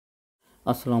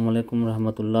السلام علیکم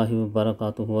ورحمۃ اللہ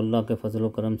وبرکاتہ۔ اللہ کے فضل و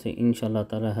کرم سے انشاءاللہ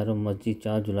تعالی ہیرو مسجد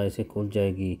 4 جولائی سے کھل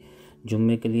جائے گی۔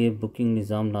 جمعے کے لیے بکنگ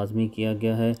نظام لازمی کیا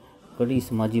گیا ہے۔ کڑی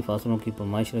سماجی فاصلوں کی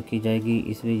پیمائش رکھی جائے گی،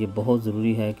 اس لیے یہ بہت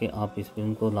ضروری ہے کہ آپ اس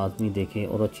فلم کو لازمی دیکھیں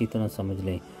اور اچھی طرح سمجھ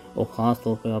لیں، اور خاص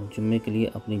طور پر آپ جمعے کے لیے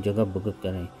اپنی جگہ بک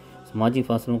کریں۔ سماجی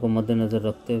فاصلوں کو مد نظر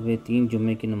رکھتے ہوئے 3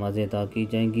 جمعے کی نمازیں ادا کی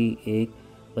جائیں گی،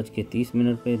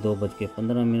 1:30 پہ،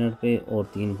 2:15 پہ اور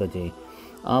 3 بجے۔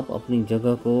 آپ اپنی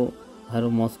جگہ کو ہیرو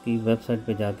ماسک کی ویب سائٹ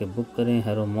پہ جا کے بک کریں،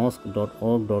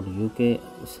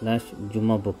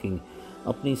 harrowmosque.org.uk/جمعہ بکنگ۔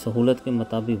 اپنی سہولت کے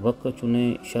مطابق وقت چنیں،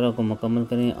 شرح کو مکمل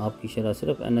کریں۔ آپ کی شرح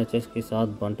صرف NHS کے ساتھ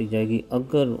بانٹی جائے گی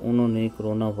اگر انہوں نے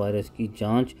کرونا وائرس کی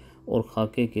جانچ اور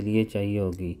خاکے کے لیے چاہیے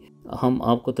ہوگی۔ ہم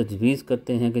آپ کو تجویز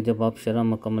کرتے ہیں کہ جب آپ شرح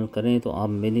مکمل کریں تو آپ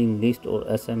میلنگ لسٹ اور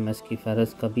SMS کی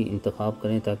فہرست کا بھی انتخاب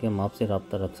کریں تاکہ ہم آپ سے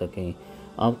رابطہ رکھ سکیں۔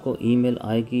 آپ کو ای میل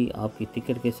آئے گی آپ کی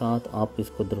ٹکٹ کے ساتھ، آپ اس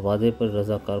کو دروازے پر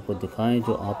رضاکار کو دکھائیں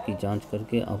جو آپ کی جانچ کر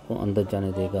کے آپ کو اندر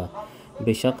جانے دے گا۔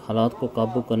 بے شک حالات کو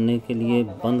قابو کرنے کے لیے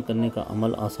بند کرنے کا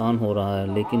عمل آسان ہو رہا ہے،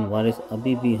 لیکن وائرس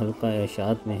ابھی بھی حلقہ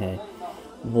اعشاد میں ہے۔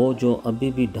 وہ جو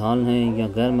ابھی بھی ڈھال ہیں یا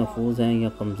غیر محفوظ ہیں یا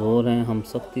کمزور ہیں، ہم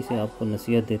سختی سے آپ کو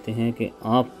نصیحت دیتے ہیں کہ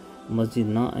آپ مسجد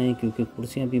نہ آئیں، کیونکہ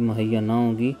کرسیاں بھی مہیا نہ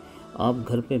ہوں گی۔ آپ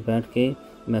گھر پہ بیٹھ کے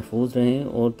محفوظ رہیں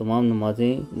اور تمام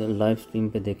نمازیں لائیو سٹریم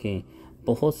پہ دیکھیں۔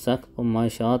 بہت سخت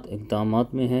پیمائشات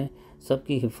اقدامات میں ہیں سب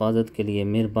کی حفاظت کے لیے۔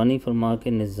 مہربانی فرما کے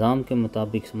نظام کے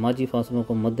مطابق سماجی فاصلوں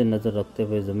کو مد نظر رکھتے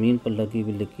ہوئے زمین پر لگی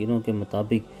ہوئی لکیروں کے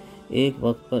مطابق ایک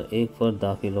وقت پر ایک فرد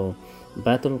داخل ہو۔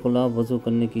 بیت الخلاء، وضو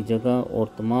کرنے کی جگہ اور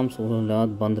تمام سہولیات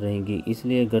بند رہیں گی، اس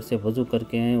لیے گھر سے وضو کر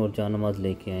کے آئیں اور جانماز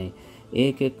لے کے آئیں۔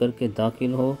 ایک ایک کر کے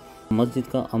داخل ہو۔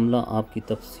 مسجد کا عملہ آپ کی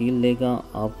تفصیل لے گا،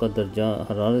 آپ کا درجہ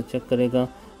حرارت چیک کرے گا،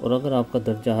 اور اگر آپ کا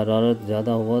درجہ حرارت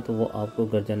زیادہ ہوا تو وہ آپ کو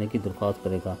گھر جانے کی درخواست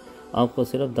کرے گا۔ آپ کو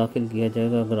صرف داخل کیا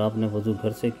جائے گا اگر آپ نے وضو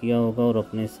گھر سے کیا ہوگا، اور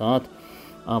اپنے ساتھ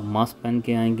آپ ماسک پہن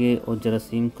کے آئیں گے اور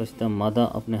جراثیم کشیدہ مادہ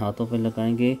اپنے ہاتھوں پہ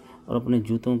لگائیں گے، اور اپنے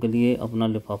جوتوں کے لیے اپنا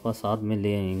لفافہ ساتھ میں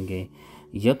لے آئیں گے۔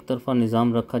 یک طرفہ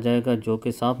نظام رکھا جائے گا جو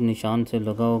کہ صاف نشان سے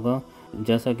لگا ہوگا،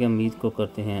 جیسا کہ ہم عید کو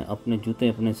کرتے ہیں۔ اپنے جوتے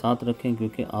اپنے ساتھ رکھیں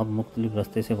کیونکہ آپ مختلف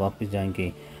راستے سے واپس جائیں گے۔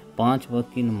 5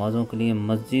 وقت کی نمازوں کے لیے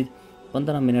مسجد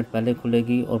 15 منٹ پہلے کھلے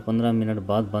گی اور 15 منٹ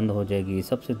بعد بند ہو جائے گی۔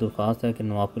 سب سے درخواست ہے کہ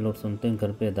نوافل اور سنتیں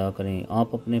گھر پہ ادا کریں۔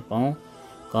 آپ اپنے پاؤں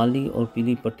کالی اور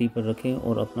پیلی پٹی پر رکھیں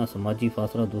اور اپنا سماجی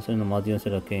فاصلہ دوسرے نمازیوں سے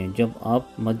رکھیں۔ جب آپ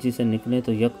مسجد سے نکلیں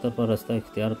تو یک طرفہ راستہ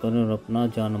اختیار کریں اور اپنا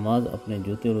جانماز، اپنے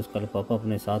جوتے اور اس کا لفافہ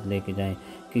اپنے ساتھ لے کے جائیں۔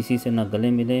 کسی سے نہ گلے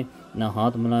ملیں، نہ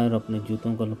ہاتھ ملائیں، اور اپنے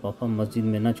جوتوں کا لفافہ مسجد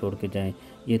میں نہ چھوڑ کے جائیں۔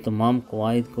 یہ تمام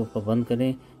قواعد کو پابند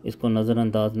کریں، اس کو نظر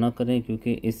انداز نہ کریں،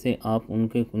 کیونکہ اس سے آپ ان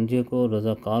کے کنجے کو،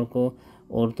 رضاکار کو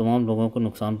اور تمام لوگوں کو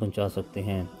نقصان پہنچا سکتے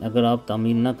ہیں۔ اگر آپ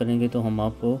تعمیل نہ کریں گے تو ہم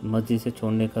آپ کو مسجد سے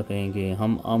چھوڑنے کا کہیں گے۔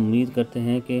 ہم امید کرتے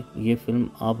ہیں کہ یہ فلم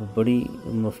آپ بڑی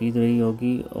مفید رہی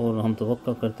ہوگی، اور ہم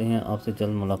توقع کرتے ہیں آپ سے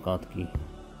جلد ملاقات کی۔